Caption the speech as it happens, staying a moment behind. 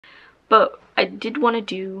But I did want to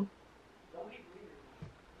do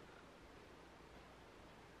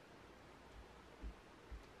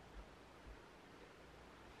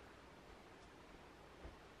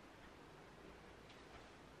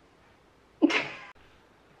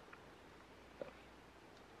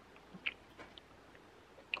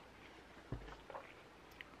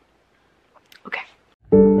okay.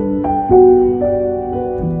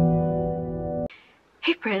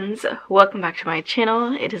 Hey friends, welcome back to my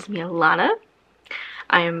channel. It is me, Alana.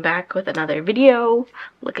 I am back with another video.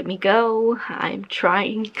 Look at me go. I'm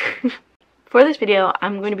trying. For this video,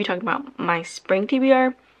 I'm going to be talking about my spring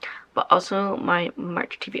TBR, but also my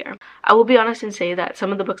March TBR. I will be honest and say that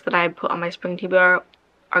some of the books that I put on my spring TBR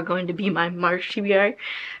are going to be my March TBR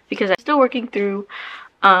because I'm still working through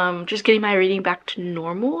just getting my reading back to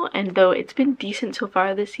normal, and though it's been decent so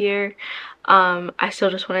far this year, I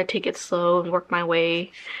still just want to take it slow and work my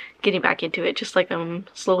way getting back into it, just like I'm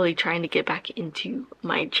slowly trying to get back into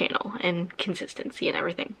my channel and consistency and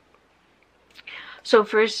everything. So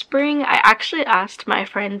for spring, I actually asked my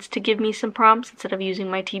friends to give me some prompts instead of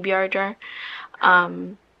using my TBR jar,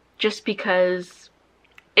 just because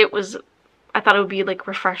I thought it would be like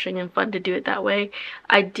refreshing and fun to do it that way.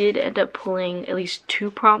 I did end up pulling at least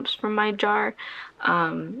 2 prompts from my jar,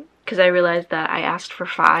 because I realized that I asked for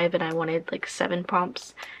 5 and I wanted like 7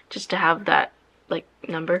 prompts just to have that like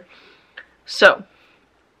number. So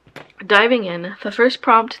diving in, the first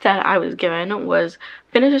prompt that I was given was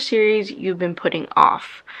finish a series you've been putting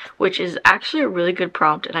off, which is actually a really good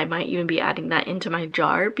prompt, and I might even be adding that into my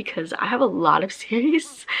jar because I have a lot of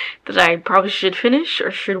series that I probably should finish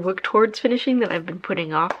or should work towards finishing that I've been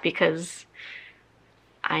putting off because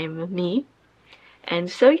I'm me.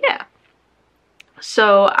 And so yeah.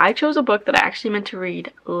 So I chose a book that I actually meant to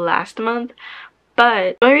read last month,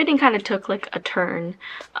 but my reading kind of took like a turn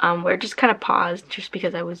where it just kind of paused just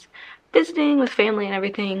because I was visiting with family and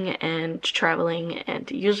everything and traveling,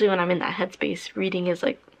 and usually when I'm in that headspace, reading is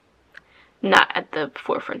like not at the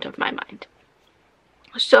forefront of my mind.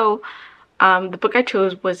 So the book I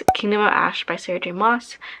chose was Kingdom of Ash by Sarah J.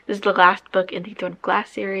 Maas. This is the last book in the Throne of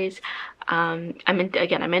Glass series. I meant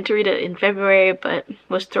to read it in February but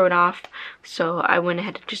was thrown off, so I went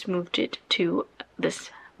ahead and just moved it to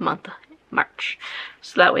this month, March,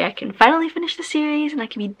 so that way I can finally finish the series and I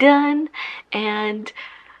can be done and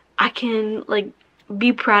I can like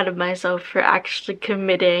be proud of myself for actually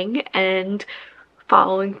committing and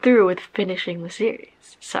following through with finishing the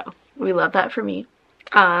series. So we love that for me.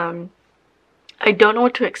 I don't know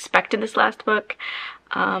what to expect in this last book.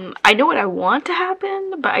 I know what I want to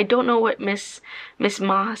happen, but I don't know what Miss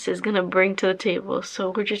Maas is gonna bring to the table,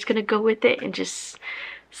 so we're just gonna go with it and just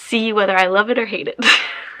see whether I love it or hate it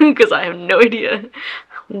because I have no idea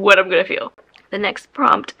what I'm gonna feel. The next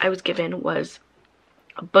prompt I was given was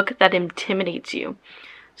a book that intimidates you.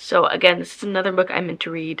 So again, this is another book I meant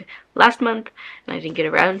to read last month and I didn't get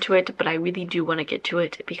around to it, but I really do want to get to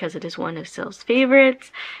it because it is one of Syl's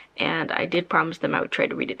favorites and I did promise them I would try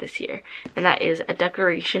to read it this year. And that is A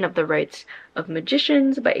Declaration of the Rights of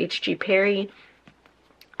Magicians by H.G. Perry.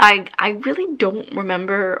 I really don't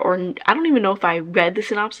remember, or I don't even know if I read the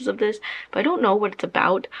synopsis of this, but I don't know what it's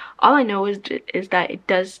about. All I know is that it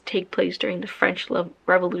does take place during the French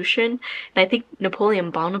Revolution, and I think Napoleon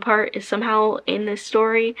Bonaparte is somehow in this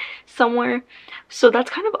story somewhere. So that's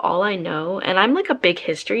kind of all I know, and I'm like a big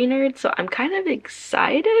history nerd, so I'm kind of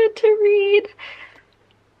excited to read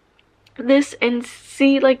this and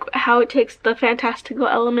see like how it takes the fantastical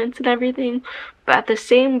elements and everything, but at the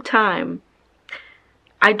same time,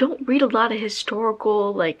 I don't read a lot of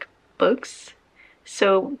historical like books,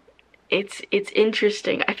 so it's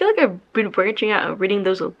interesting. I feel like I've been branching out and reading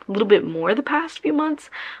those a little bit more the past few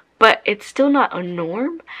months, but it's still not a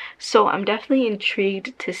norm, so I'm definitely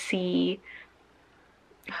intrigued to see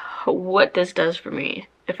what this does for me,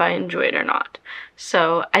 if I enjoy it or not.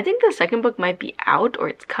 So I think the second book might be out, or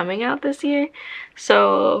it's coming out this year,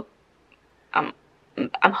 so I'm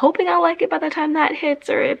hoping I'll like it by the time that hits,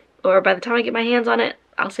 or by the time I get my hands on it.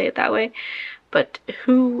 I'll say it that way, but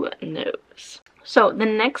who knows. So the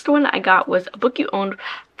next one I got was a book you owned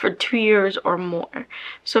for 2 years or more.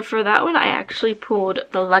 So for that one I actually pulled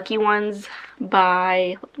The Lucky Ones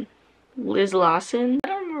by Liz Lawson. I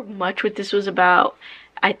don't remember much what this was about.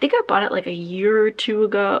 I think I bought it like a year or 2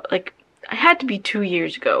 ago. Like, it had to be 2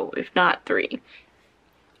 years ago, if not 3.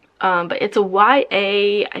 But it's a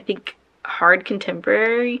YA, I think, hard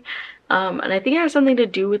contemporary, and I think it has something to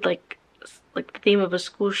do with like the theme of a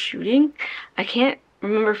school shooting. I can't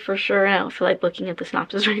remember for sure, and I don't feel like looking at the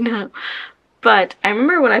synopsis right now, but I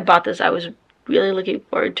remember when I bought this I was really looking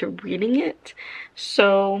forward to reading it.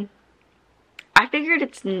 So I figured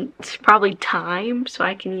it's probably time, so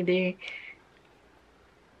I can either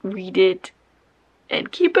read it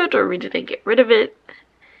and keep it or read it and get rid of it.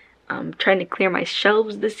 I'm trying to clear my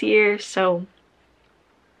shelves this year, so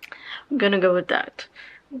I'm gonna go with that.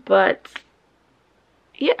 But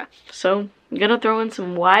yeah, so I'm gonna throw in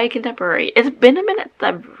some YA contemporary. It's been a minute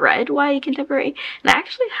that I've read YA contemporary, and I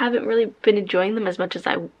actually haven't really been enjoying them as much as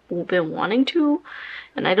I've been wanting to.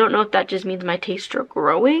 And I don't know if that just means my tastes are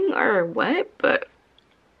growing or what, but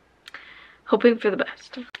hoping for the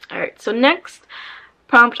best. Alright, so next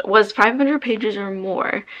prompt was 500 pages or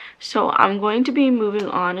more. So I'm going to be moving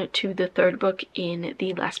on to the third book in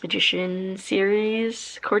the Last Magician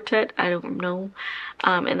series, quartet, I don't know.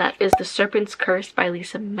 And that is The Serpent's Curse by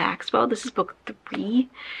Lisa Maxwell. This is book 3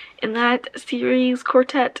 in that series,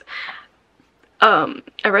 quartet. I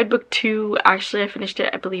read book 2, actually I finished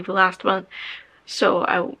it I believe last month. So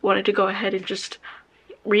I wanted to go ahead and just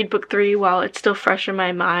read book 3 while it's still fresh in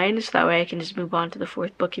my mind, so that way I can just move on to the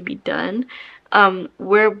 4th book and be done.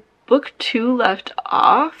 Where book 2 left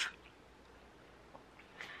off,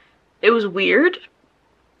 it was weird,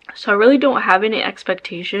 so I really don't have any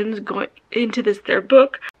expectations going into this 3rd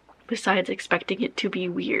book besides expecting it to be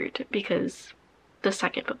weird, because the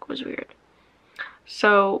 2nd book was weird.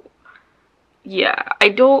 So yeah,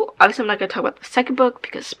 obviously I'm not gonna talk about the 2nd book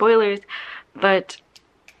because spoilers, but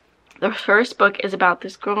the 1st book is about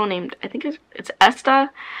this girl named, I think it's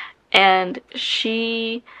Esta, and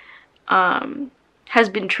she has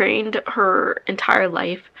been trained her entire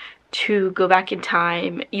life to go back in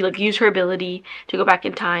time, use her ability to go back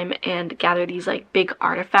in time and gather these like big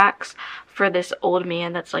artifacts for this old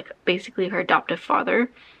man that's like basically her adoptive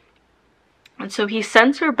father. And so he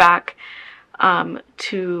sends her back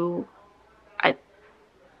to, I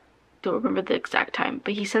don't remember the exact time,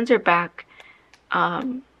 but he sends her back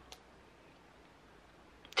to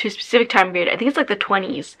a specific time period, I think it's like the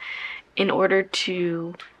 20s, in order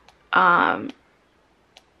to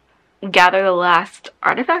gather the last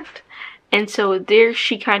artifact. And so there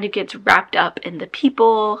she kind of gets wrapped up in the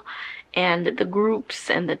people and the groups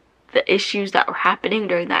and the issues that were happening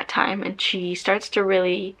during that time, and she starts to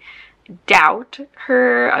really doubt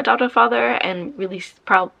her adoptive father and really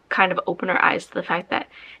kind of open her eyes to the fact that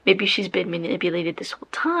maybe she's been manipulated this whole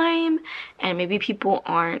time, and maybe people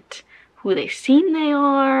aren't who they seem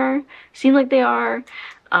like they are.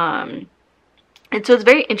 And so it's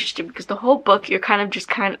very interesting because the whole book you're playing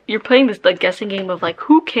this like guessing game of like,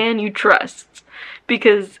 who can you trust?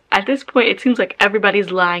 Because at this point it seems like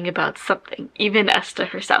everybody's lying about something, even Esta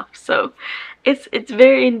herself. So it's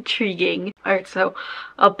very intriguing. Alright, so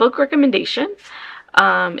a book recommendation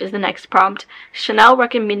is the next prompt. Chanel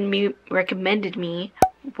recommended me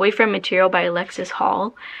Boyfriend Material by Alexis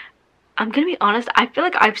Hall. I'm gonna be honest, I feel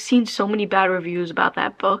like I've seen so many bad reviews about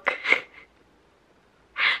that book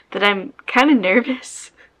that I'm kind of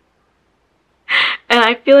nervous. And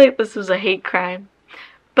I feel like this was a hate crime.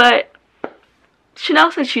 But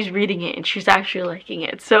Chanel said she's reading it and she's actually liking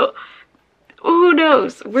it. So who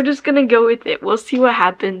knows? We're just gonna go with it. We'll see what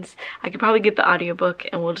happens. I could probably get the audiobook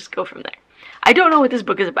and we'll just go from there. I don't know what this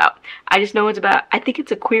book is about. I just know it's about, I think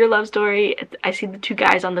it's a queer love story. I see the 2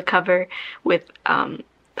 guys on the cover with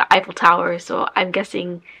the Eiffel Tower, so I'm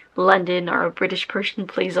guessing London or a British person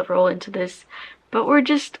plays a role into this. But we're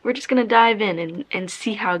just gonna dive in and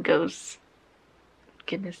see how it goes.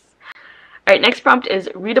 Goodness. Alright, next prompt is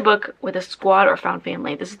read a book with a squad or found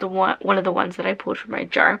family. This is the one of the ones that I pulled from my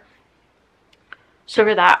jar. So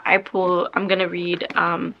for that, I'm gonna read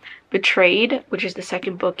Betrayed, which is the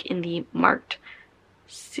 2nd book in the Marked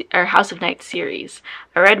or House of Night series.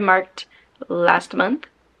 I read Marked last month,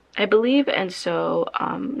 I believe, and so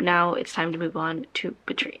now it's time to move on to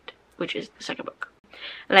Betrayed, which is the 2nd book.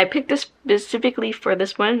 And I picked this specifically for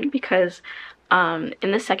this one because in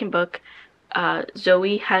the 2nd book,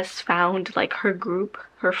 Zoe has found like her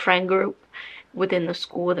friend group within the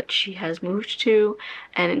school that she has moved to,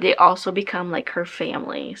 and they also become like her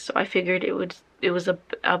family. So I figured it was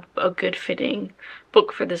a good fitting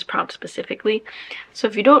book for this prompt specifically. So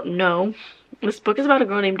if you don't know, this book is about a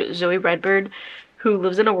girl named Zoe Redbird who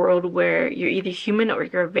lives in a world where you're either human or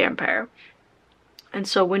you're a vampire. And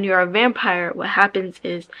so when you're a vampire, what happens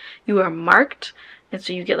is you are marked, and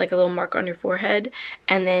so you get like a little mark on your forehead,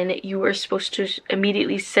 and then you are supposed to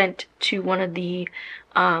immediately sent to one of the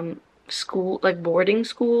boarding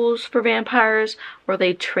schools for vampires, where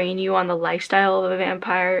they train you on the lifestyle of a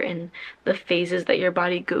vampire and the phases that your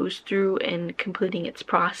body goes through in completing its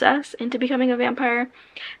process into becoming a vampire.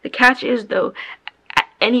 The catch is though,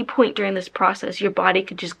 any point during this process your body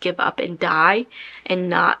could just give up and die and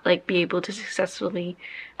not like be able to successfully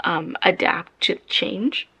adapt to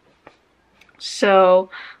change. So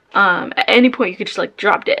at any point you could just like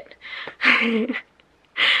drop dead.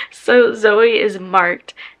 So Zoe is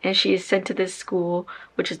marked and she is sent to this school,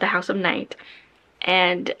 which is the House of Night,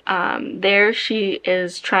 and there she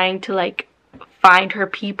is trying to like find her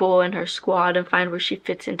people and her squad and find where she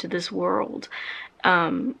fits into this world,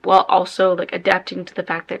 while also like adapting to the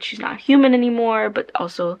fact that she's not human anymore, but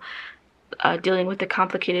also dealing with the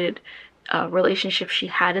complicated relationships she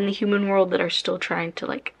had in the human world that are still trying to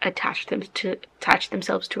like attach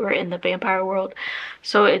themselves to her in the vampire world.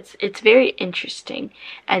 So it's very interesting.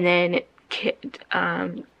 And then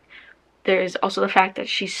there's also the fact that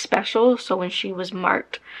she's special. So when she was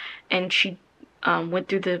marked and she went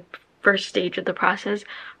through the first stage of the process,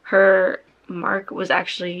 her mark was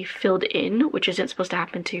actually filled in, which isn't supposed to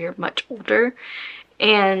happen till you're much older,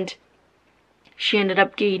 and she ended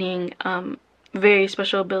up gaining very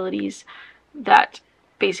special abilities that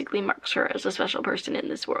basically marks her as a special person in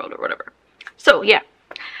this world or whatever. So yeah,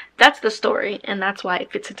 that's the story, and that's why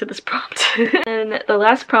it fits into this prompt. And the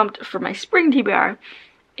last prompt for my spring TBR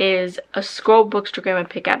is a scroll bookstagram and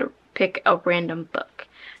pick a random book.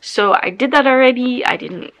 So I did that already. I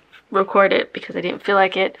didn't record it because I didn't feel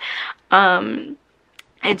like it. And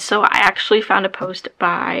so I actually found a post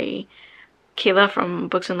by Kayla from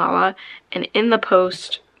Books and Lala, and in the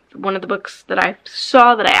post, one of the books that I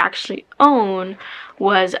saw that I actually own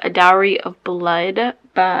was A Dowry of Blood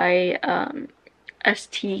by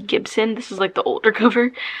S.T. Gibson. This is like the older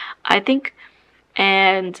cover, I think,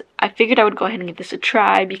 and I figured I would go ahead and give this a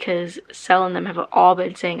try because Sel and them have all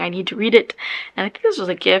been saying I need to read it, and I think this was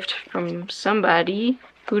a gift from somebody,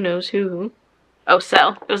 who knows who. Oh,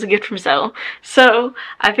 Sel. It was a gift from Sel. So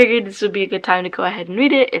I figured this would be a good time to go ahead and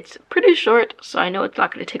read it. It's pretty short, so I know it's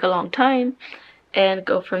not going to take a long time, and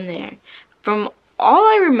go from there. From all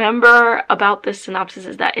I remember about this synopsis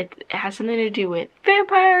is that it has something to do with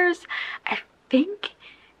vampires. I think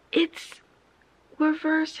it's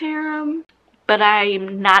reverse harem, but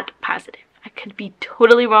I'm not positive. I could be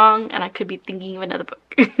totally wrong, and I could be thinking of another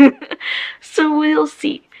book. So we'll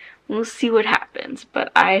see. We'll see what happens,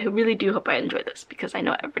 but I really do hope I enjoy this because I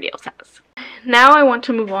know everybody else has. Now I want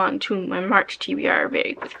to move on to my March TBR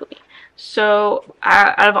very quickly. So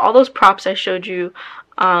out of all those props I showed you,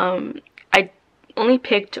 I only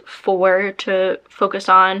picked 4 to focus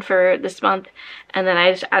on for this month, and then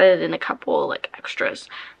I just added in a couple like extras.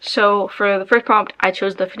 So for the first prompt, I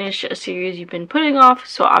chose to finish a series you've been putting off.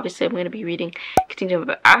 So obviously I'm going to be reading Kingdom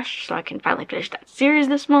of Ash, so I can finally finish that series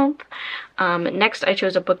this month. Next, I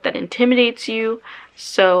chose a book that intimidates you.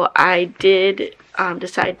 So I did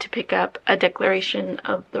decide to pick up A Declaration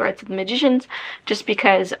of the Rights of the Magicians, just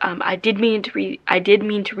because I did mean to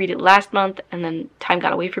read it last month, and then time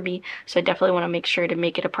got away from me. So I definitely want to make sure to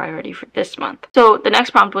make it a priority for this month. So the next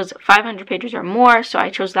prompt was 500 pages or more. So I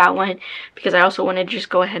chose that one because I also wanted to just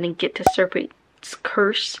go ahead and get to Serpent's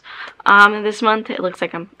Curse this month. It looks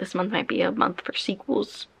like this month might be a month for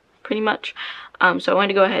sequels, pretty much. So I wanted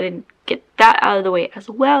to go ahead and get that out of the way as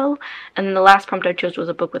well. And then the last prompt I chose was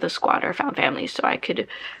a book with a squad or found family, so I could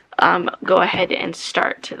go ahead and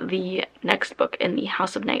start the next book in the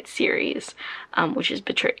House of Night series, which is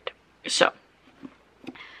Betrayed. So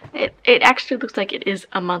it actually looks like it is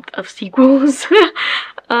a month of sequels.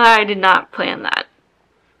 I did not plan that,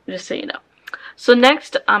 just so you know. So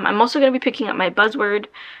next, I'm also going to be picking up my buzzword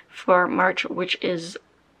for March, which is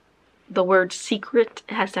the word secret.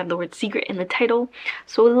 It has to have the word secret in the title.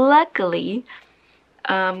 So luckily,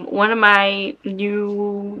 one of my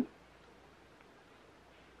new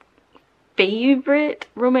favorite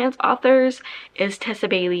romance authors is Tessa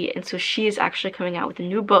Bailey, and so she is actually coming out with a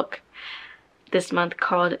new book this month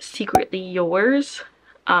called Secretly Yours.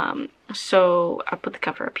 So I'll put the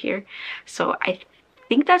cover up here. So I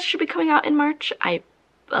think that should be coming out in March.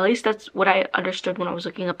 At least that's what I understood when I was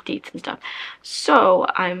looking up dates and stuff. So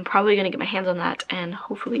I'm probably going to get my hands on that, and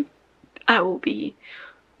hopefully I will be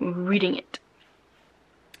reading it.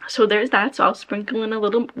 So there's that. So I'll sprinkle in a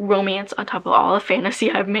little romance on top of all the fantasy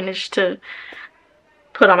I've managed to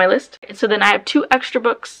put on my list. And so then I have 2 extra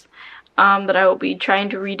books that I will be trying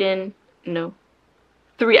to read in. No,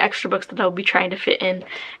 3 extra books that I will be trying to fit in,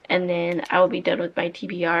 and then I will be done with my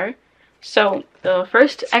TBR. So the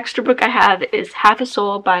first extra book I have is Half a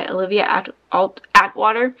Soul by Olivia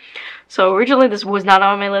Atwater. So originally this was not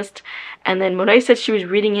on my list, and then Monay said she was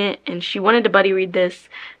reading it and she wanted to buddy read this,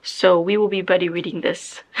 so we will be buddy reading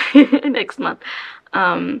this next month.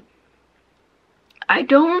 I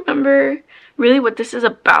don't remember really what this is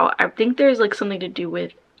about. I think there's like something to do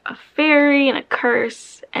with a fairy and a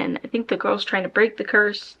curse, and I think the girl's trying to break the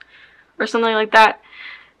curse or something like that.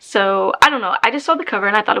 So I don't know, I just saw the cover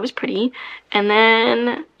and I thought it was pretty, and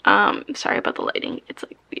then Sorry about the lighting, it's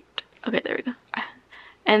like weird. Okay, there we go.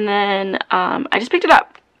 And then I just picked it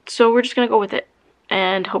up, so we're just gonna go with it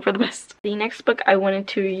and hope for the best. The next book I wanted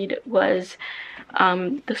to read was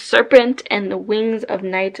The Serpent and the Wings of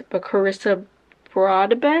Night by Carissa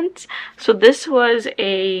Broadbent. So this was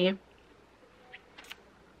a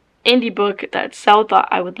indie book that Sal thought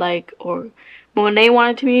I would like, or Monet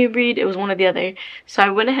wanted me to read. It was one or the other. So I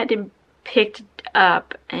went ahead and picked it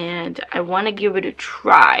up, and I want to give it a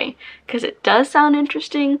try because it does sound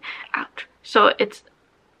interesting. Ouch. So it's,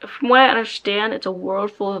 from what I understand, it's a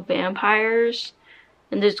world full of vampires,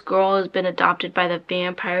 and this girl has been adopted by the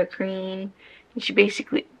vampire queen, and she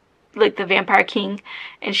basically, like the vampire king,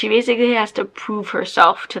 and she basically has to prove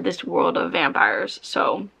herself to this world of vampires.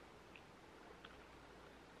 So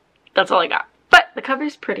that's all I got. But the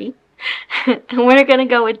cover's pretty, and we're gonna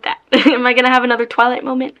go with that. Am I gonna have another Twilight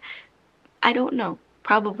moment? I don't know.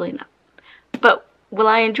 Probably not. But will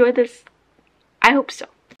I enjoy this? I hope so.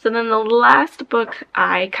 So then the last book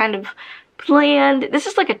I kind of planned, this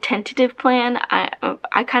is like a tentative plan.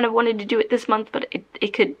 I kind of wanted to do it this month, but I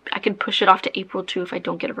could push it off to April too if I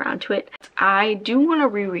don't get around to it. I do want to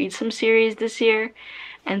reread some series this year,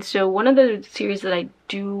 and so one of the series that I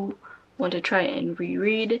do want to try and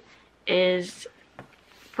reread is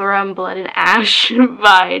From Blood and Ash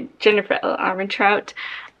by Jennifer L. Armentrout.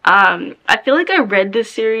 I feel like I read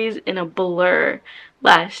this series in a blur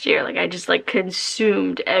last year. Like I just like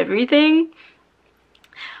consumed everything,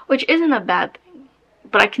 which isn't a bad thing,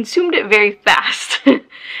 but I consumed it very fast.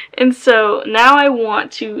 And so now I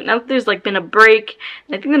want to, now that there's like been a break,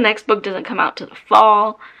 and I think the next book doesn't come out till the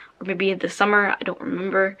fall, or maybe in the summer, I don't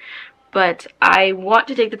remember, but I want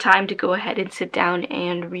to take the time to go ahead and sit down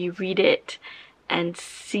and reread it and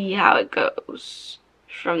see how it goes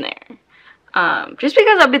from there. Just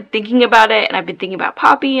because I've been thinking about it, and I've been thinking about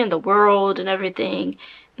Poppy and the world and everything,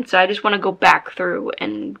 and so I just want to go back through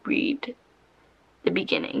and read the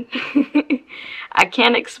beginning. I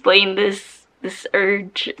can't explain this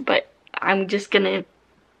urge, but I'm just gonna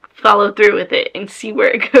follow through with it and see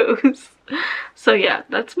where it goes. So yeah,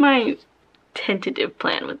 that's my tentative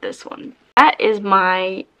plan with this one. That is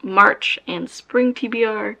my March and spring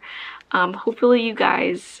TBR. Hopefully you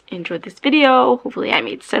guys enjoyed this video. Hopefully I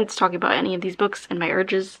made sense talking about any of these books and my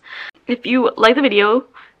urges. If you like the video,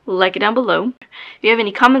 like it down below. If you have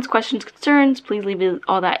any comments, questions, concerns, please leave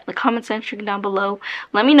all that in the comment section down below.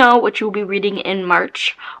 Let me know what you'll be reading in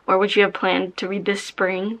March, or what you have planned to read this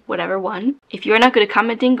spring, whatever one. If you are not good at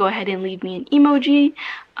commenting, go ahead and leave me an emoji.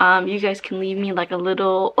 You guys can leave me like a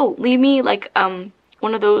little, leave me like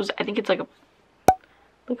one of those, I think it's like a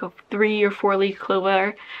 3 or 4 leaf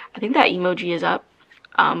clover. I think that emoji is up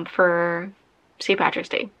for St. Patrick's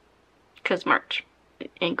Day, because March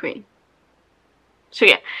and green. So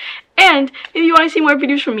yeah, and if you want to see more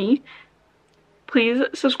videos from me, please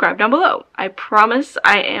subscribe down below. I promise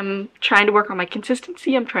I am trying to work on my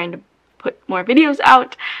consistency. I'm trying to put more videos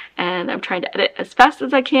out, and I'm trying to edit as fast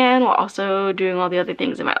as I can while also doing all the other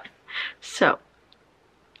things in my life. So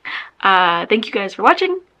thank you guys for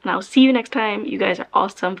watching, and I'll see you next time. You guys are all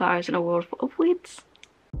sunflowers in a world full of weeds.